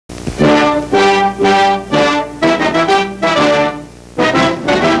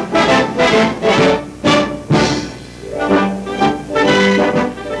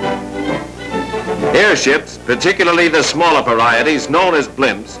Airships, particularly the smaller varieties known as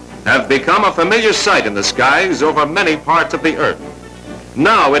blimps, have become a familiar sight in the skies over many parts of the Earth.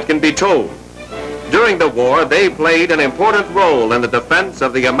 Now it can be told, during the war they played an important role in the defense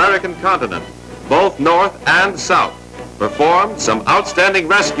of the American continent, both north and south, performed some outstanding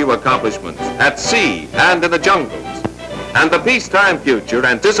rescue accomplishments at sea and in the jungles, and the peacetime future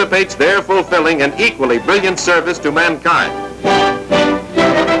anticipates their fulfilling an equally brilliant service to mankind.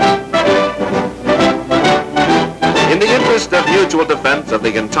 In the interest of mutual defense of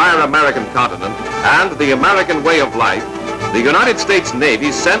the entire American continent and the American way of life, the United States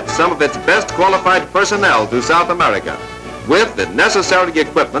Navy sent some of its best qualified personnel to South America with the necessary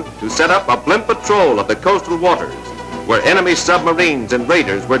equipment to set up a blimp patrol of the coastal waters, where enemy submarines and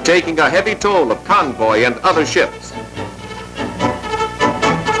raiders were taking a heavy toll of convoy and other ships.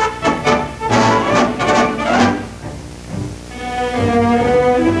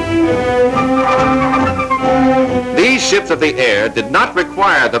 These ships of the air did not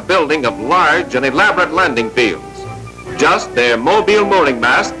require the building of large and elaborate landing fields, just their mobile mooring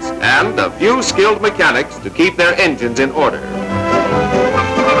masts and a few skilled mechanics to keep their engines in order.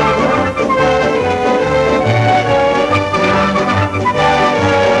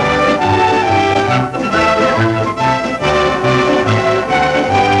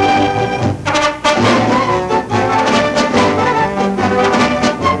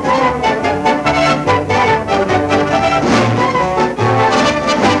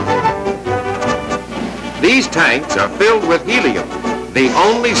 These tanks are filled with helium, the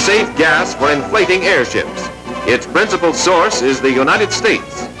only safe gas for inflating airships. Its principal source is the United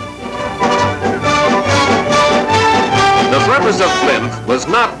States. The purpose of blimps was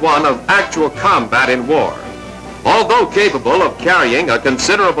not one of actual combat in war. Although capable of carrying a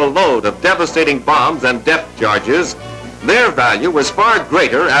considerable load of devastating bombs and depth charges, their value was far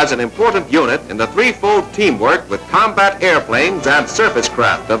greater as an important unit in the threefold teamwork with combat airplanes and surface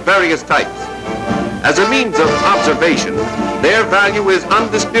craft of various types. As a means of observation, their value is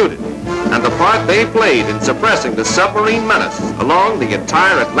undisputed, and the part they played in suppressing the submarine menace along the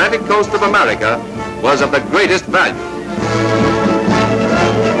entire Atlantic coast of America was of the greatest value.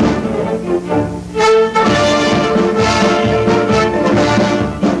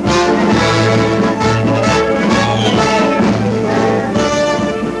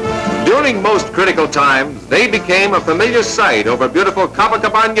 During most critical times, they became a familiar sight over beautiful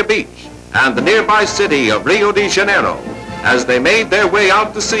Copacabana Beach and the nearby city of Rio de Janeiro as they made their way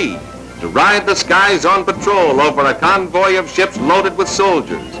out to sea to ride the skies on patrol over a convoy of ships loaded with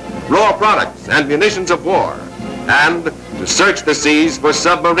soldiers, raw products, and munitions of war, and to search the seas for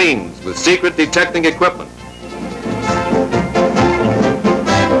submarines with secret detecting equipment.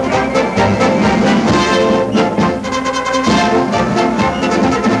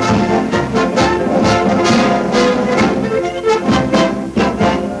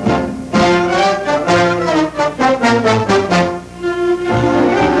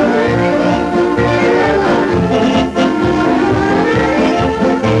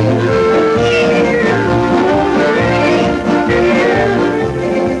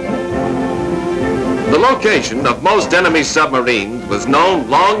 The location of most enemy submarines was known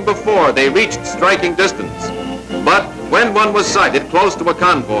long before they reached striking distance. But when one was sighted close to a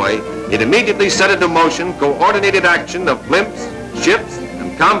convoy, it immediately set into motion coordinated action of blimps, ships,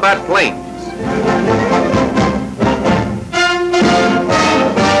 and combat planes.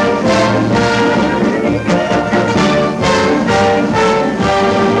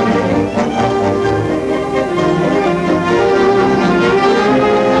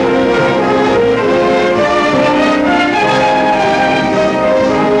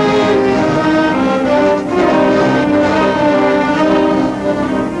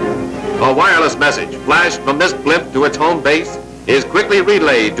 A wireless message flashed from this blimp to its home base is quickly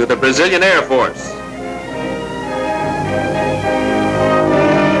relayed to the Brazilian Air Force.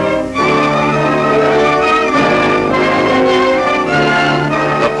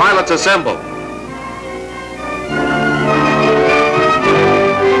 The pilots assemble.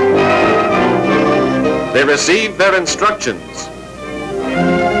 They receive their instructions.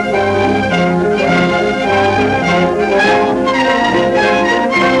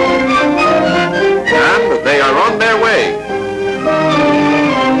 And they are on their way.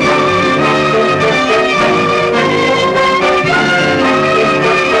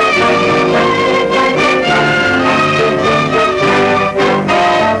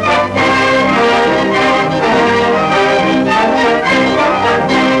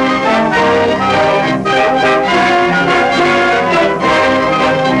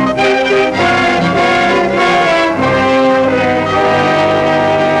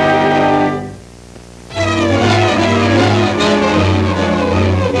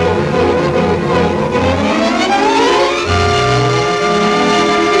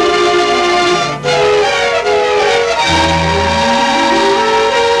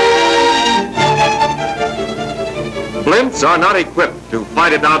 ships are not equipped to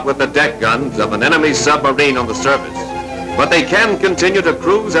fight it out with the deck guns of an enemy submarine on the surface, but they can continue to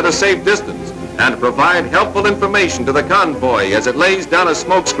cruise at a safe distance and provide helpful information to the convoy as it lays down a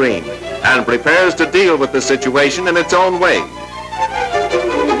smoke screen and prepares to deal with the situation in its own way.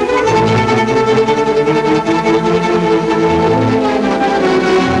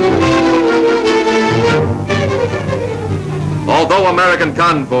 Although American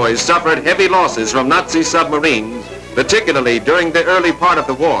convoys suffered heavy losses from Nazi submarines, particularly during the early part of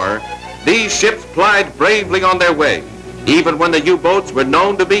the war, these ships plied bravely on their way, even when the U-boats were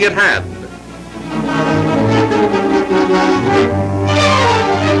known to be at hand.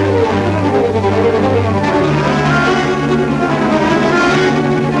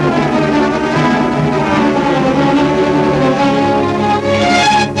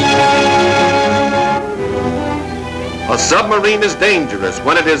 A submarine is dangerous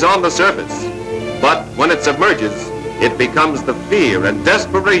when it is on the surface, but when it submerges, it becomes the fear and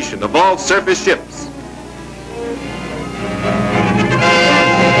desperation of all surface ships.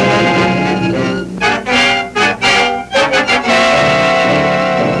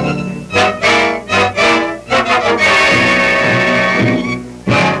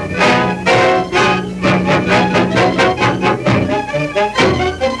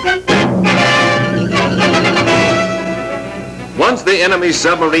 Once the enemy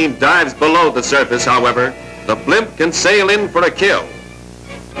submarine dives below the surface, however, the blimp can sail in for a kill.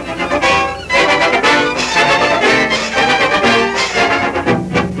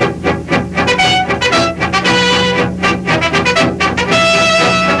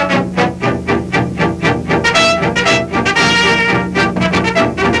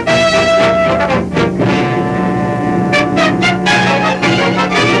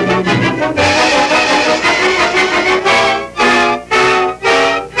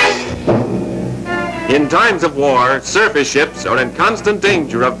 In times of war, surface ships are in constant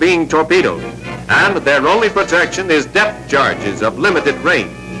danger of being torpedoed, and their only protection is depth charges of limited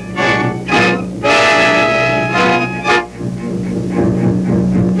range.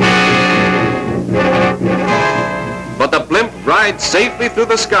 But the blimp rides safely through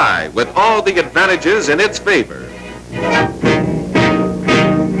the sky with all the advantages in its favor.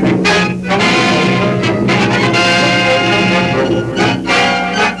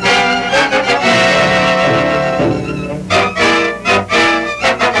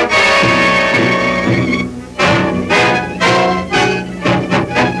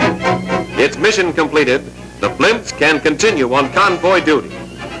 Its mission completed, the blimps can continue on convoy duty,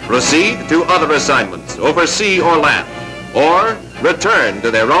 proceed to other assignments over sea or land, or return to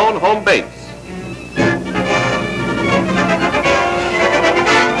their own home base.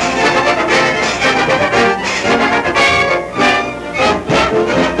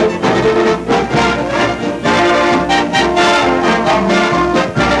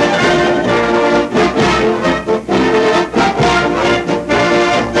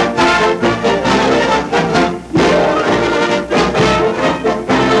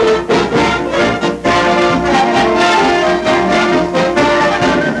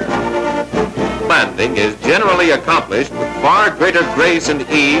 Is generally accomplished with far greater grace and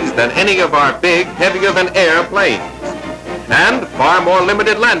ease than any of our big, heavier-than-air planes, and far more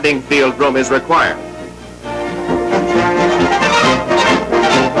limited landing field room is required.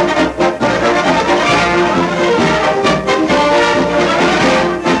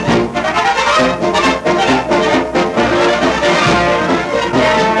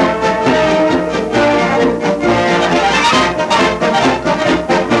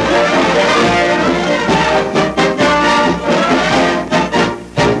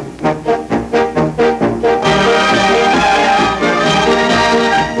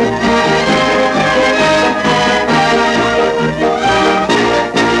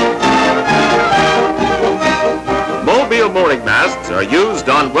 Mooring masts are used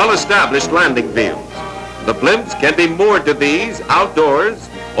on well-established landing fields. The blimps can be moored to these outdoors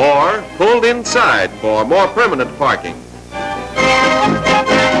or pulled inside for more permanent parking.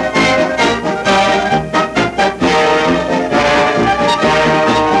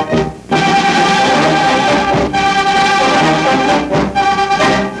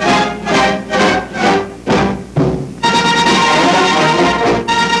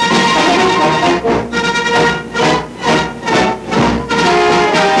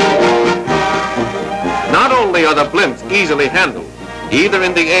 Are the blimps easily handled, either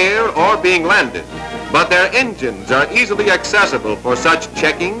in the air or being landed, but their engines are easily accessible for such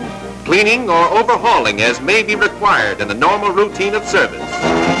checking, cleaning, or overhauling as may be required in the normal routine of service.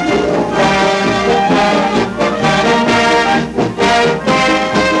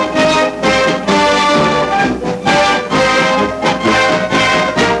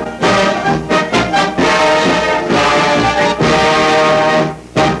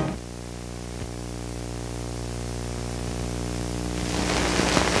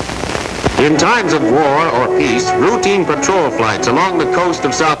 times of war or peace, routine patrol flights along the coast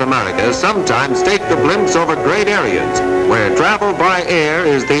of South America sometimes take the blimps over great areas where travel by air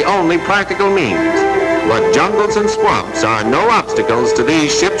is the only practical means. But jungles and swamps are no obstacles to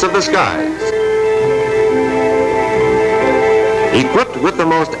these ships of the skies. Equipped with the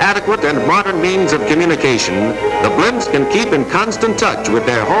most adequate and modern means of communication, the blimps can keep in constant touch with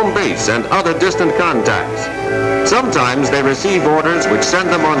their home base and other distant contacts. Sometimes they receive orders which send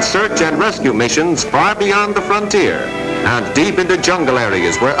them on search and rescue missions far beyond the frontier and deep into jungle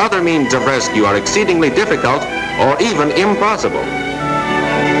areas where other means of rescue are exceedingly difficult or even impossible.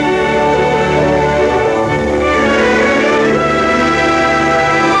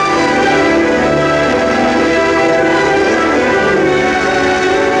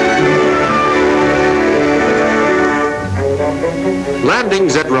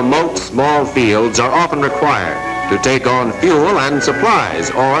 Landings at remote, small fields are often required to take on fuel and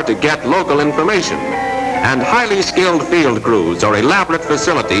supplies or to get local information. And highly skilled field crews or elaborate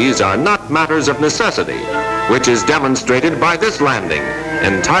facilities are not matters of necessity, which is demonstrated by this landing,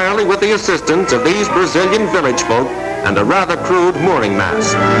 entirely with the assistance of these Brazilian village folk and a rather crude mooring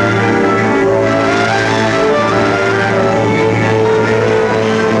mast.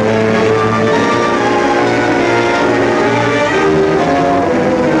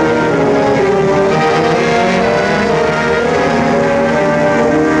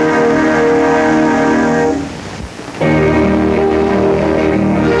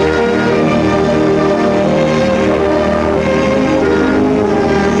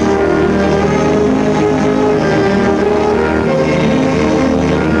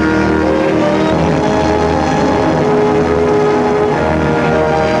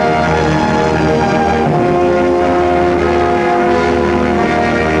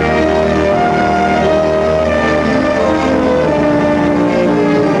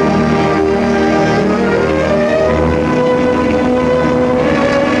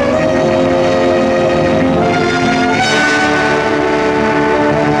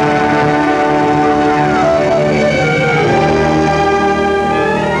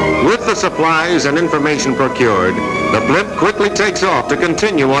 Supplies and information procured, the blimp quickly takes off to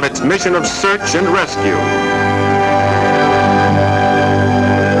continue on its mission of search and rescue.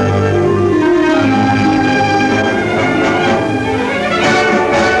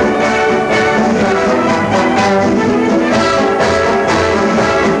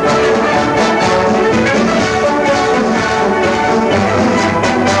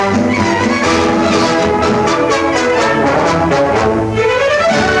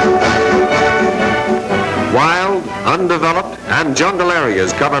 Undeveloped and jungle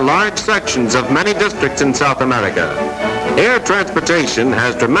areas cover large sections of many districts in South America. Air transportation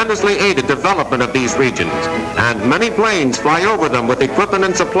has tremendously aided development of these regions, and many planes fly over them with equipment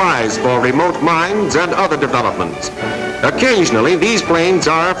and supplies for remote mines and other developments. Occasionally, these planes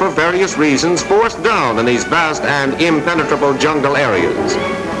are, for various reasons, forced down in these vast and impenetrable jungle areas.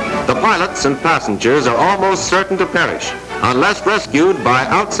 The pilots and passengers are almost certain to perish unless rescued by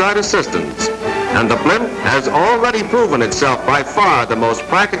outside assistance. And the blimp has already proven itself by far the most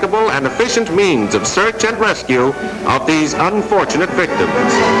practicable and efficient means of search and rescue of these unfortunate victims.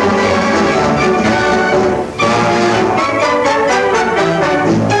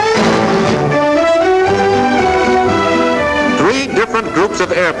 Different groups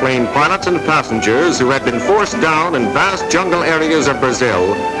of airplane pilots and passengers who had been forced down in vast jungle areas of Brazil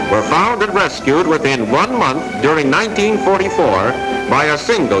were found and rescued within 1 month during 1944 by a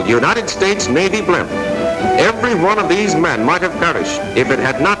single United States Navy blimp. Every one of these men might have perished if it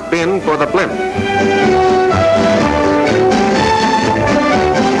had not been for the blimp.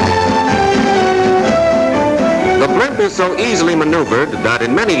 The blimp is so easily maneuvered that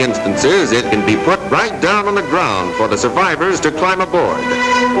in many instances it can be put right down on the ground for the survivors to climb aboard.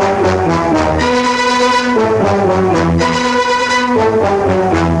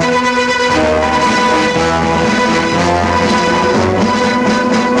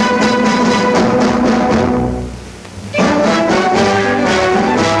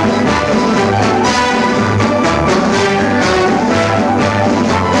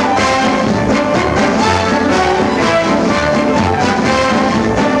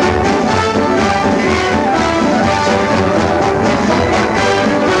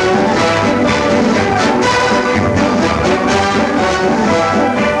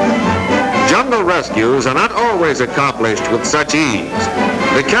 Rescues are not always accomplished with such ease.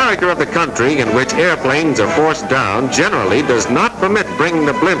 The character of the country in which airplanes are forced down generally does not permit bringing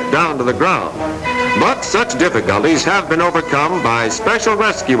the blimp down to the ground. But such difficulties have been overcome by special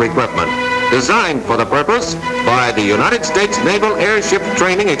rescue equipment, designed for the purpose by the United States Naval Airship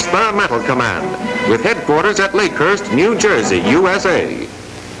Training Experimental Command, with headquarters at Lakehurst, New Jersey, USA.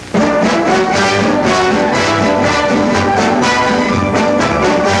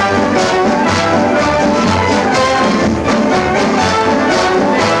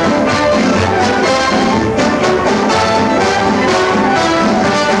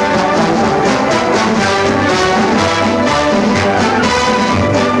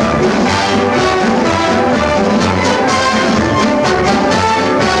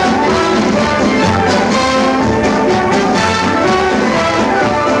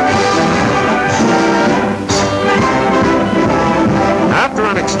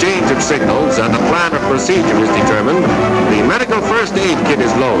 Signals and a plan of procedure is determined, the medical first aid kit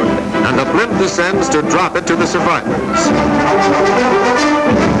is lowered, and the blimp descends to drop it to the survivors.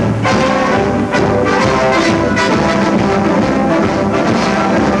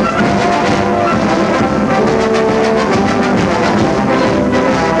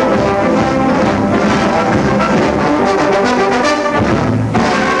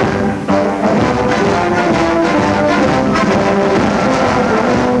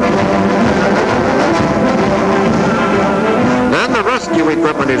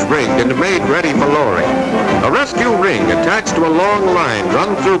 Equipment is rigged and made ready for lowering. A rescue ring attached to a long line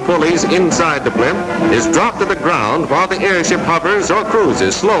run through pulleys inside the blimp is dropped to the ground while the airship hovers or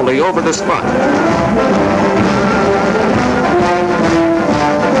cruises slowly over the spot.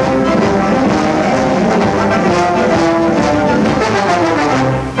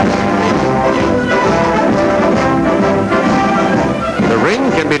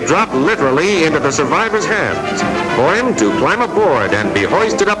 Be dropped literally into the survivor's hands for him to climb aboard and be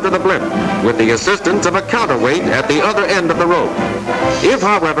hoisted up to the blimp with the assistance of a counterweight at the other end of the rope. If,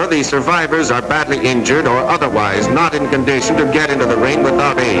 however, the survivors are badly injured or otherwise not in condition to get into the ring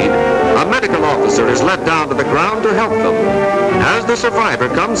without aid, a medical officer is let down to the ground to help them. As the survivor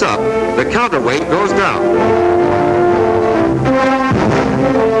comes up, the counterweight goes down.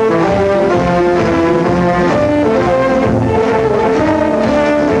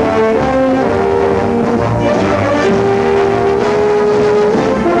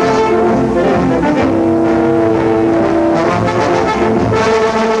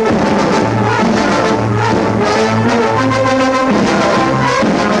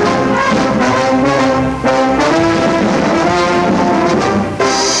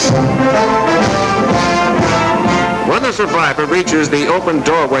 The survivor reaches the open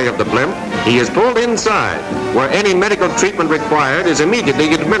doorway of the blimp, he is pulled inside, where any medical treatment required is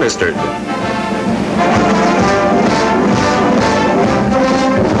immediately administered.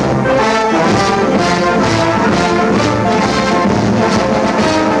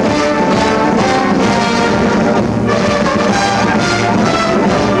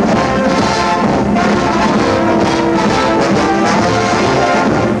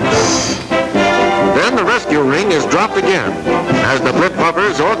 Ring is dropped again as the blimp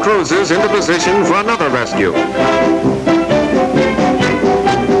hovers or cruises into position for another rescue.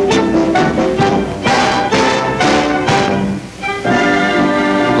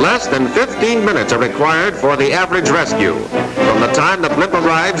 Less than 15 minutes are required for the average rescue, from the time the blimp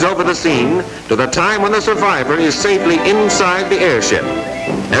arrives over the scene to the time when the survivor is safely inside the airship.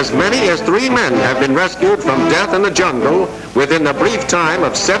 As many as 3 men have been rescued from death in the jungle within the brief time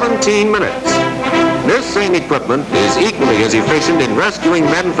of 17 minutes. This same equipment is equally as efficient in rescuing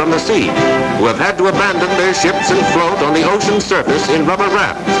men from the sea who have had to abandon their ships and float on the ocean surface in rubber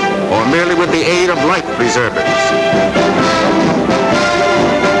rafts or merely with the aid of life preservers.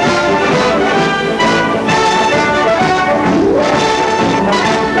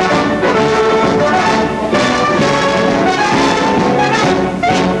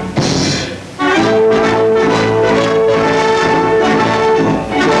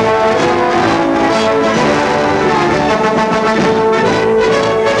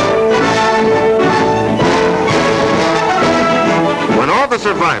 The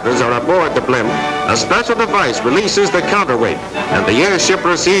survivors are aboard the blimp, a special device releases the counterweight, and the airship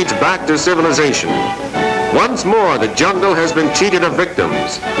proceeds back to civilization. Once more, the jungle has been cheated of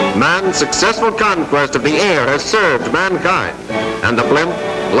victims. Man's successful conquest of the air has served mankind, and the blimp,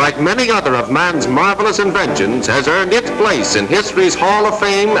 like many other of man's marvelous inventions, has earned its place in history's Hall of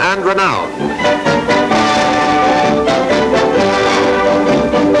Fame and renown.